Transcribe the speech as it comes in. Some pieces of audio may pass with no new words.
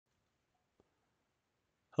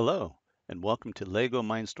Hello, and welcome to LEGO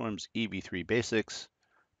Mindstorms EV3 Basics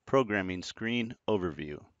Programming Screen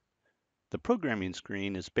Overview. The programming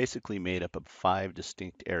screen is basically made up of 5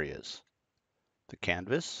 distinct areas: the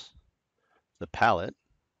canvas, the palette,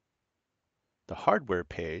 the hardware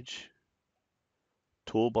page,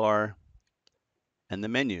 toolbar, and the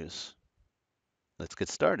menus. Let's get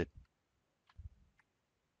started.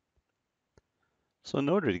 So in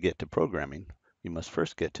order to get to programming, we must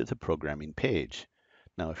first get to the programming page.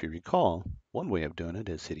 Now, if you recall, one way of doing it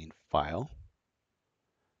is hitting File,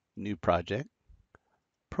 New Project,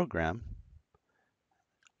 Program,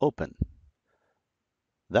 Open.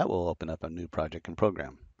 That will open up a new project and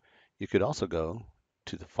program. You could also go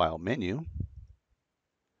to the File menu,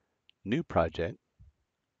 New Project,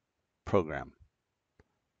 Program.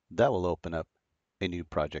 That will open up a new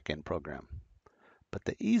project and program. But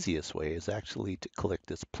the easiest way is actually to click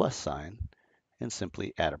this plus sign and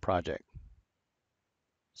simply add a project.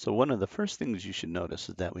 So one of the first things you should notice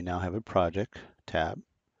is that we now have a Project tab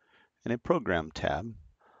and a Program tab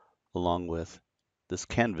along with this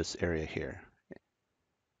Canvas area here.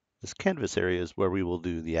 This Canvas area is where we will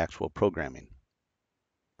do the actual programming.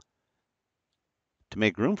 To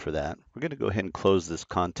make room for that, we're going to go ahead and close this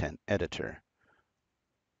content editor.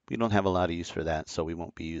 We don't have a lot of use for that, so we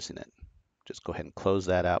won't be using it. Just go ahead and close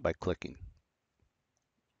that out by clicking.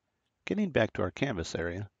 Getting back to our canvas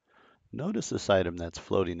area, notice this item that's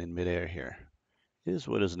floating in midair here. It is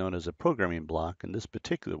what is known as a programming block, and this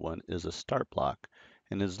particular one is a start block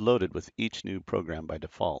and is loaded with each new program by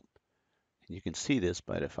default. And you can see this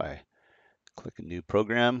by if I click a new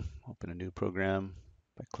program, open a new program,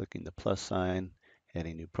 by clicking the plus sign,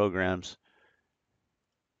 adding new programs,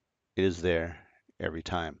 it is there every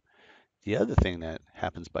time. The other thing that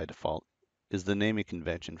happens by default is the naming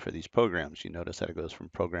convention for these programs. You notice that it goes from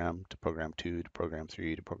program to program 2 to program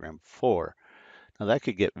 3 to program 4. Now that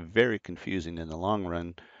could get very confusing in the long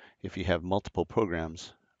run if you have multiple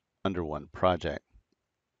programs under one project.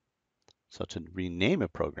 So to rename a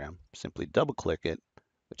program, simply double click it,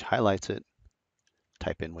 which highlights it,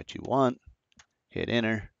 type in what you want, hit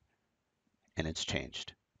enter, and it's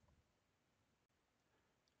changed.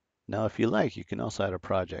 Now if you like, you can also add a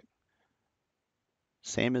project.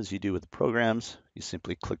 Same as you do with the programs, you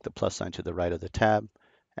simply click the plus sign to the right of the tab,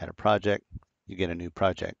 add a project, you get a new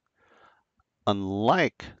project.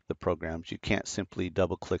 Unlike the programs, you can't simply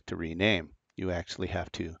double click to rename. You actually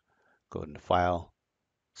have to go into File,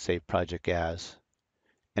 Save Project As,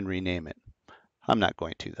 and rename it. I'm not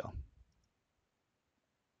going to though.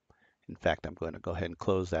 In fact, I'm going to go ahead and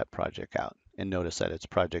close that project out. And notice that it's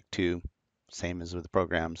project 2, same as with the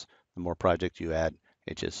programs. The more projects you add,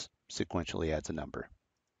 it just sequentially adds a number.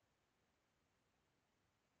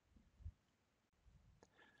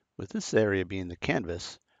 With this area being the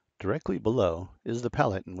canvas, directly below is the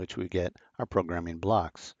palette in which we get our programming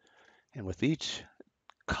blocks. And with each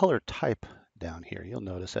color type down here, you'll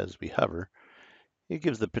notice as we hover, it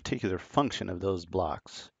gives the particular function of those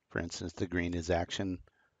blocks. For instance, the green is action,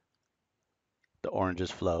 the orange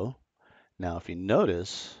is flow. Now, if you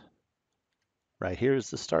notice, right here is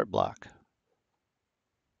the start block.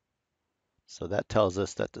 So that tells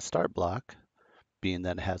us that the start block, being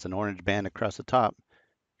that it has an orange band across the top,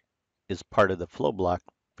 is part of the flow block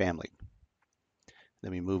family.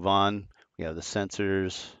 Then we move on. We have the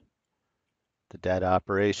sensors, the data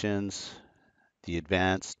operations, the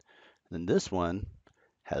advanced. And this one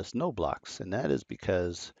has no blocks, and that is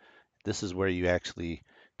because this is where you actually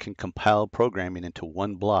can compile programming into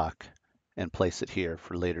one block and place it here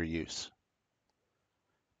for later use.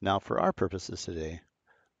 Now for our purposes today,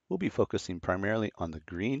 we'll be focusing primarily on the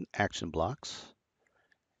green action blocks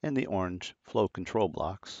and the orange flow control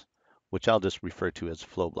blocks, which I'll just refer to as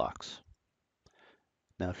flow blocks.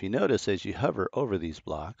 Now if you notice as you hover over these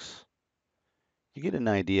blocks, you get an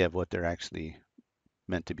idea of what they're actually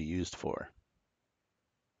meant to be used for.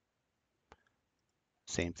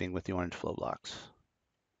 Same thing with the orange flow blocks.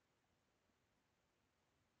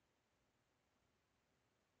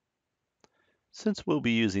 Since we'll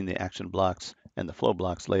be using the action blocks and the flow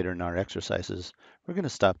blocks later in our exercises, we're going to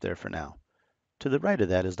stop there for now. To the right of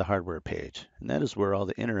that is the hardware page, and that is where all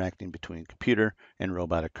the interacting between computer and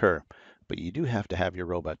robot occur. But you do have to have your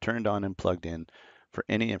robot turned on and plugged in for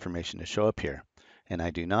any information to show up here. And I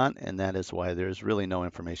do not, and that is why there's really no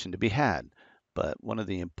information to be had. But one of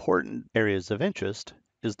the important areas of interest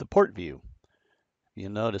is the port view.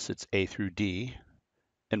 You'll notice it's A through D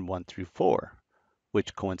and 1 through 4.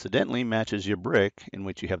 Which coincidentally matches your brick in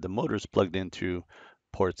which you have the motors plugged in through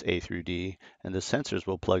ports A through D, and the sensors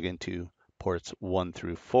will plug into ports 1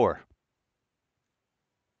 through 4.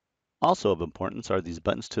 Also of importance are these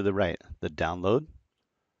buttons to the right, the download,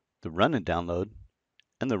 the Run and Download,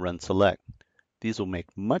 and the Run Select. These will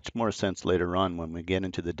make much more sense later on when we get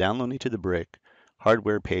into the Downloading to the Brick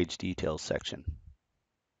Hardware Page Details section.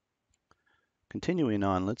 Continuing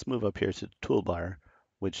on, let's move up here to the Toolbar,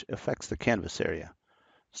 which affects the canvas area,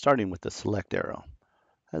 starting with the Select arrow.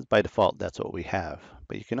 As by default, that's what we have,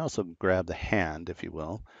 but you can also grab the hand, if you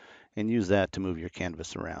will, and use that to move your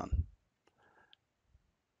canvas around.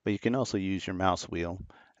 But you can also use your mouse wheel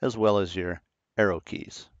as well as your arrow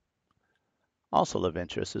keys. Also of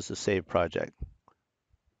interest is the Save Project.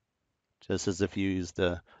 Just as if you use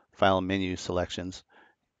the File menu selections,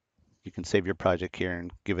 you can save your project here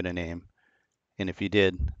and give it a name. And if you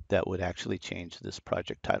did, that would actually change this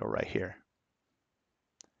project title right here.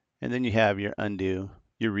 And then you have your undo,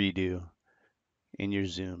 your redo, and your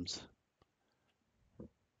zooms.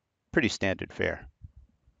 Pretty standard fare.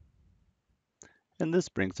 And this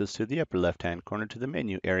brings us to the upper left-hand corner to the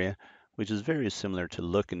menu area, which is very similar to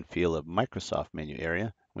look and feel of Microsoft menu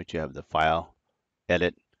area, which you have the File,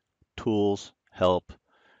 Edit, Tools, Help,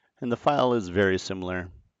 and the File is very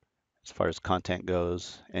similar as far as content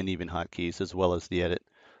goes and even hotkeys as well as the Edit.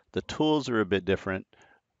 The tools are a bit different,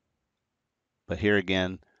 but here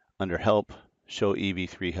again, under Help, Show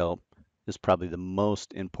EV3 Help is probably the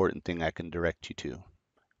most important thing I can direct you to.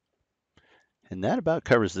 And that about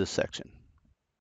covers this section.